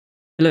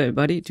Hello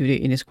everybody, today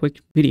in this quick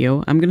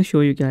video I'm going to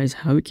show you guys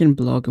how you can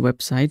block a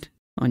website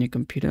on your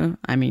computer.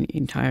 I mean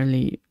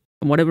entirely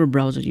whatever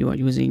browser you are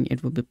using,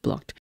 it will be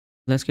blocked.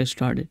 Let's get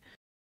started.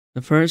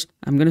 So first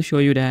I'm going to show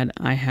you that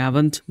I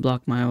haven't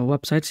blocked my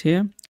websites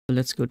here. So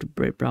let's go to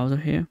Brave browser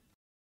here.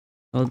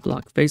 I'll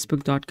block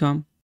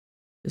facebook.com.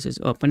 This is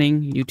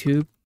opening.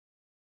 YouTube,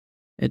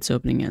 it's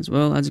opening as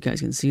well. As you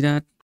guys can see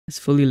that it's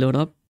fully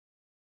loaded up.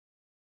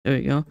 There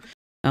we go.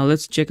 Now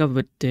let's check out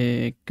with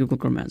the Google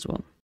Chrome as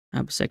well. I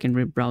have a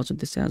secondary browser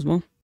this as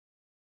well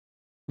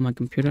on my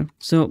computer.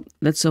 So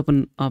let's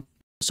open up,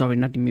 sorry,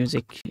 not the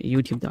music,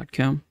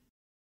 youtube.com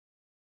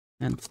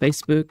and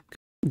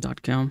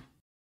facebook.com.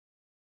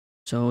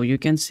 So you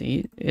can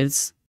see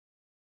it's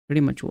pretty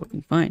much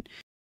working fine.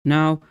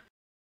 Now,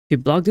 if you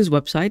block this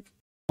website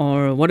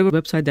or whatever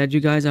website that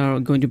you guys are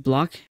going to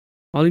block,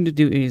 all you need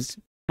to do is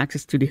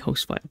access to the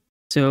host file.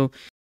 So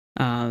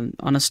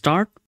on a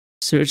start,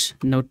 search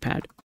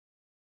Notepad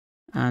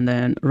and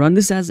then run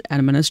this as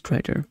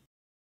administrator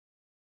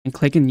and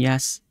click in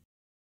yes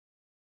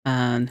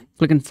and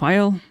click in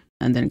file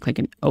and then click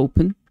in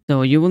open.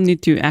 So you will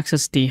need to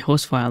access the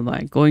host file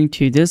by going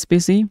to this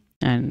PC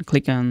and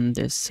click on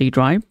this C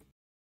drive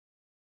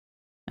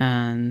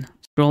and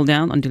scroll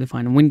down until you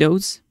find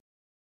Windows.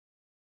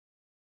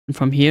 And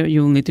from here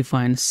you will need to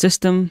find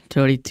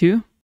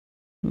System32,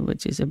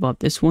 which is about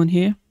this one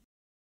here.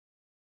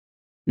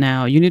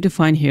 Now you need to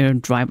find here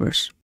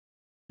drivers.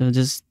 So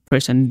just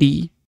press on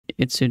D.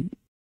 It should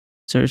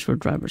search for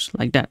drivers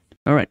like that.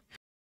 All right.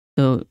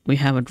 So we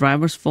have a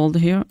drivers folder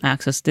here.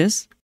 Access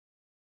this.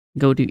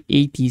 Go to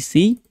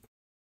etc.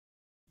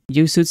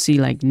 You should see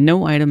like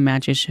no item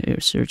matches your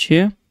search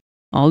here.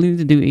 All you need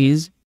to do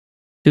is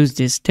choose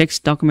this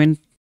text document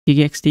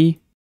txt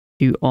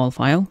to all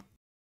file.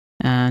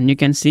 And you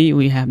can see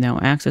we have now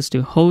access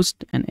to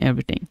host and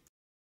everything.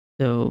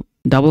 So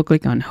double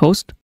click on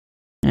host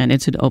and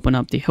it should open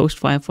up the host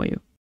file for you.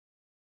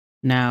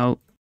 Now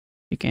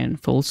you can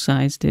full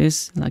size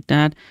this like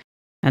that.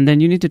 And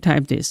then you need to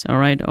type this, all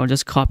right, or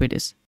just copy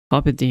this.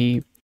 Copy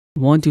the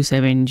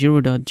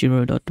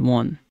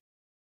 127.0.0.1.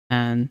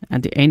 And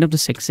at the end of the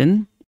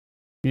section,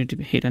 you need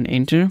to hit an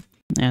enter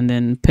and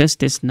then paste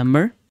this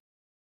number.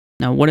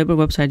 Now, whatever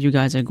website you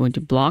guys are going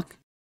to block,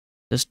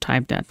 just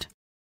type that.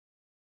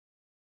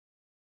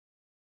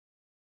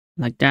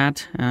 Like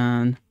that.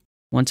 And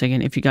once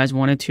again, if you guys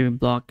wanted to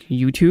block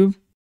YouTube,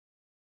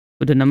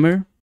 put the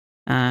number.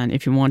 And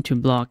if you want to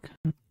block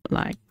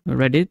like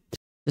Reddit,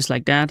 just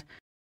like that.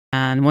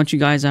 And once you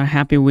guys are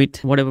happy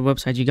with whatever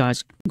website you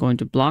guys are going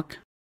to block,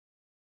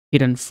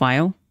 hit on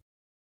file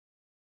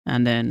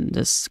and then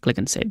just click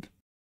on save.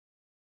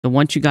 So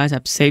once you guys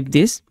have saved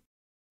this,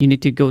 you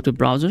need to go to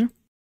browser,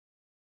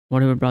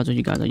 whatever browser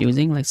you guys are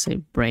using, let's say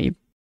Brave.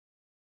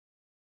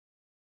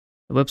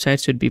 The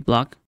website should be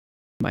blocked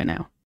by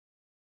now.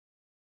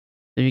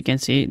 So you can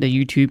see the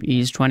YouTube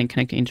is trying to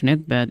connect to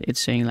internet, but it's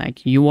saying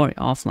like you are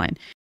offline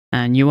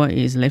and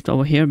UI is left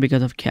over here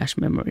because of cache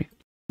memory.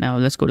 Now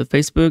let's go to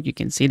Facebook. You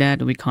can see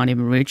that we can't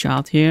even reach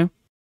out here.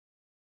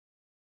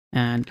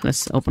 And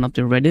let's open up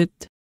the Reddit.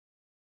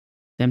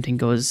 Same thing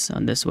goes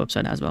on this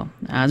website as well.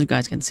 As you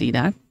guys can see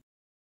that.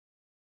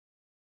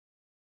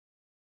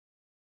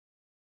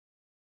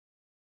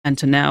 And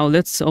so now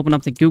let's open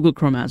up the Google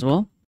Chrome as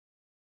well.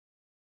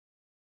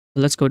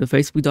 So let's go to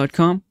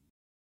facebook.com.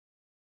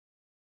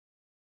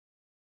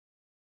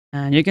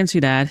 And you can see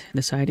that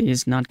the site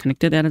is not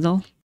connected at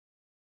all.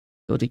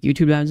 Go to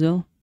YouTube as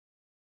well.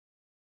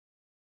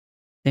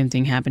 Same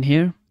thing happened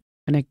here.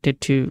 Connect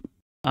to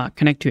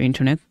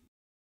internet.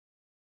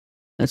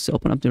 Let's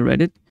open up the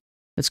Reddit.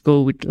 Let's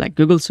go with like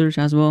Google search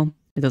as well.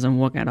 It doesn't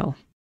work at all.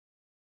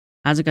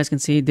 As you guys can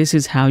see, this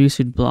is how you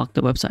should block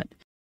the website.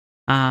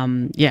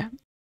 Yeah,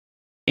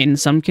 in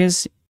some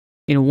case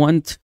it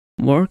won't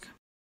work.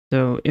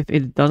 So if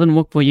it doesn't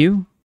work for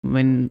you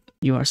when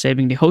you are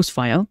saving the host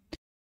file,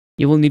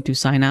 you will need to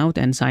sign out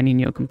and sign in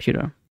your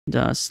computer,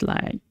 just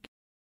like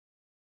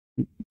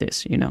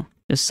this, you know.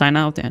 Just sign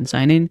out and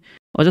sign in,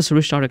 or just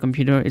restart a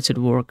computer. It should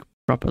work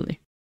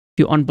properly.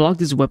 To unblock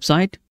this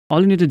website,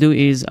 all you need to do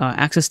is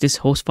access this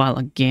host file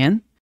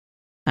again,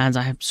 as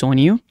I have shown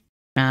you,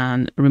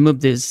 and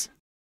remove this,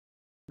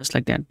 just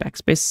like that,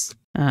 backspace,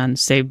 and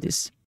save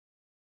this.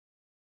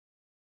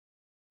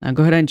 Now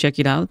go ahead and check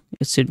it out.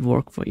 It should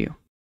work for you.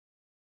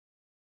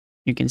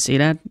 You can see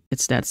that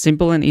it's that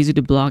simple and easy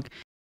to block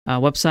a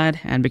website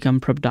and become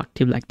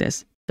productive like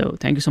this. So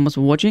thank you so much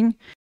for watching.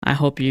 I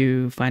hope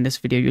you find this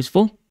video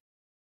useful.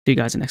 See you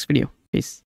guys in the next video. Peace.